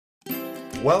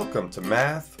Welcome to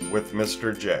Math with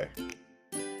Mr. J.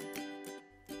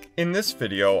 In this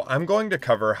video, I'm going to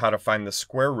cover how to find the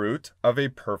square root of a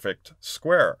perfect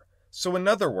square. So in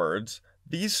other words,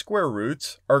 these square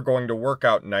roots are going to work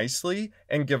out nicely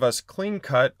and give us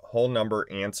clean-cut whole number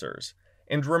answers.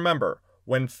 And remember,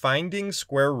 when finding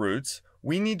square roots,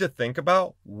 we need to think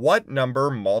about what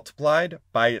number multiplied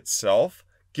by itself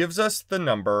gives us the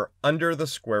number under the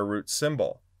square root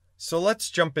symbol. So let's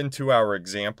jump into our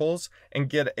examples and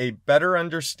get a better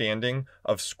understanding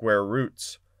of square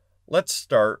roots. Let's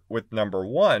start with number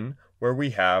 1, where we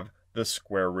have the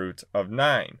square root of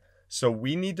 9. So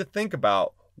we need to think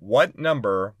about what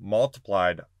number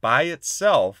multiplied by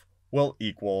itself will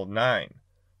equal 9.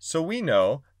 So we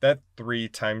know that 3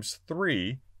 times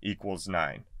 3 equals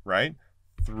 9, right?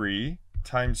 3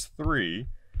 times 3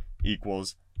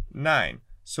 equals 9.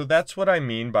 So that's what I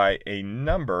mean by a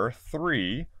number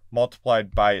 3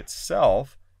 multiplied by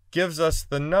itself gives us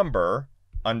the number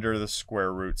under the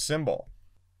square root symbol.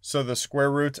 So the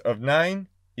square root of 9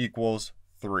 equals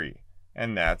 3,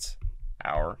 and that's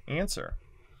our answer.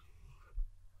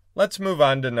 Let's move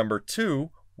on to number 2,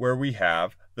 where we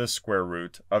have the square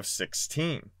root of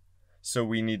 16. So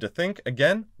we need to think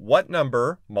again, what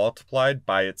number multiplied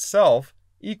by itself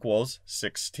equals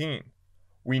 16?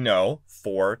 We know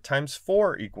 4 times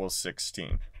 4 equals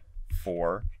 16.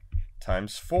 4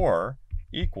 times 4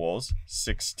 equals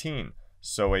 16.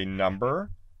 So a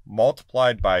number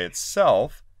multiplied by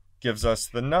itself gives us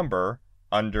the number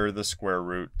under the square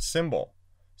root symbol.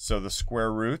 So the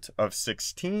square root of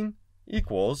 16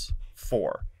 equals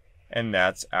 4. And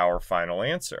that's our final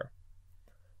answer.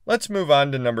 Let's move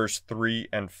on to numbers 3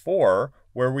 and 4,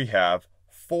 where we have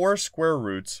 4 square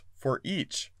roots for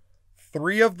each.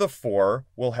 3 of the 4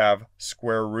 will have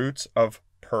square roots of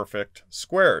perfect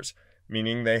squares,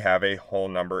 meaning they have a whole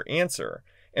number answer,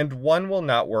 and 1 will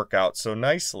not work out so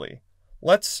nicely.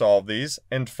 Let's solve these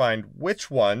and find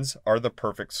which ones are the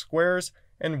perfect squares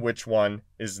and which one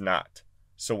is not.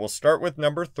 So we'll start with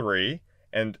number 3,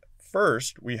 and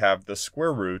first we have the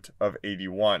square root of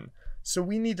 81. So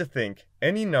we need to think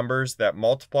any numbers that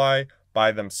multiply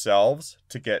by themselves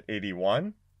to get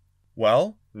 81.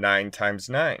 Well, 9 times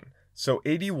 9. So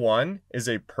 81 is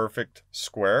a perfect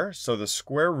square, so the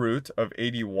square root of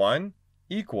 81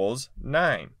 equals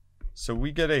 9. So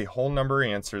we get a whole number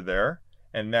answer there,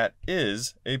 and that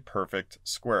is a perfect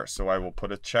square. So I will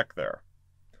put a check there.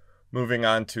 Moving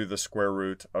on to the square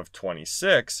root of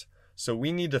 26. So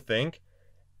we need to think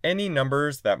any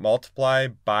numbers that multiply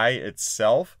by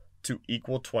itself to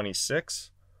equal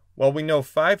 26. Well, we know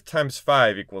 5 times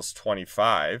 5 equals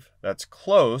 25. That's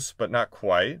close, but not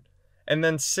quite. And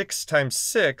then 6 times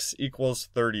 6 equals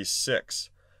 36.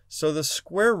 So the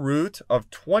square root of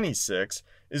 26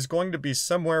 is going to be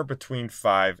somewhere between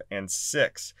 5 and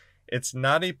 6. It's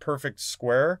not a perfect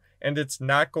square, and it's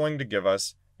not going to give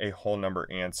us a whole number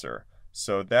answer.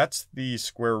 So that's the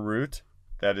square root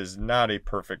that is not a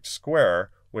perfect square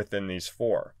within these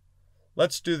 4.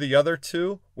 Let's do the other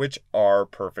 2, which are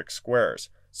perfect squares.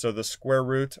 So the square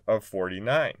root of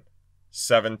 49.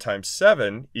 7 times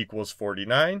 7 equals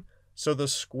 49. So the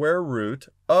square root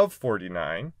of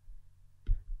 49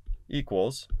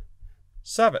 equals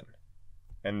 7.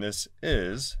 And this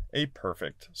is a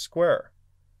perfect square.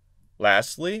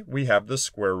 Lastly, we have the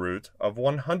square root of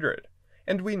 100.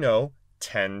 And we know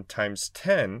 10 times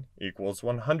 10 equals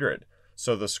 100.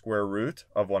 So the square root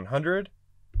of 100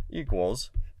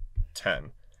 equals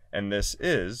 10. And this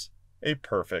is a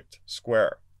perfect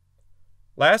square.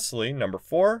 Lastly, number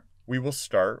 4, we will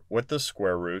start with the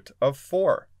square root of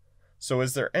 4. So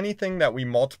is there anything that we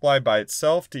multiply by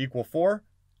itself to equal 4?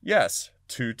 Yes,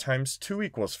 2 times 2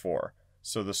 equals 4.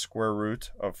 So the square root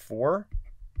of 4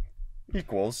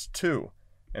 equals 2.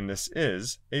 And this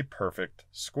is a perfect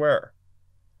square.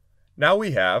 Now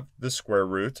we have the square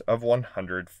root of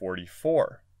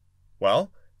 144.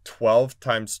 Well, 12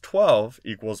 times 12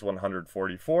 equals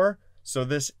 144. So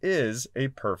this is a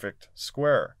perfect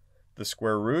square. The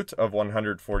square root of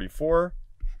 144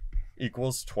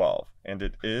 equals 12, and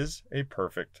it is a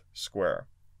perfect square.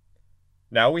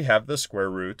 Now we have the square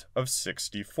root of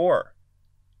 64.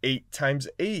 8 times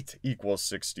 8 equals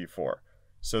 64.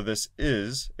 So this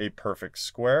is a perfect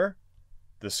square.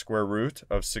 The square root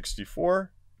of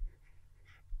 64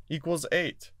 equals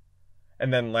 8.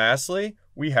 And then lastly,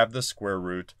 we have the square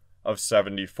root of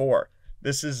 74.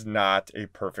 This is not a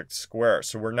perfect square,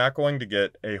 so we're not going to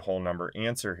get a whole number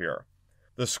answer here.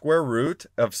 The square root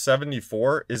of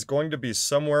 74 is going to be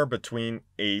somewhere between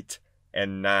 8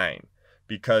 and 9,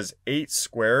 because 8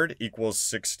 squared equals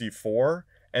 64,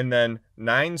 and then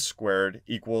 9 squared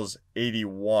equals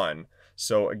 81.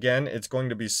 So again, it's going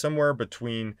to be somewhere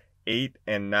between 8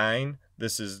 and 9.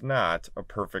 This is not a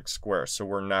perfect square, so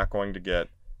we're not going to get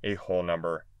a whole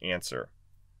number answer.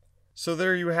 So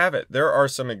there you have it. There are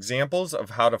some examples of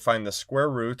how to find the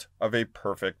square root of a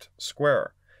perfect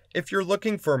square. If you're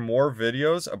looking for more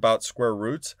videos about square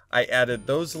roots, I added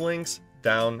those links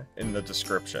down in the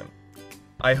description.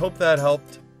 I hope that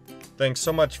helped. Thanks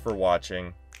so much for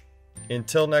watching.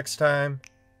 Until next time,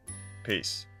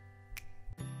 peace.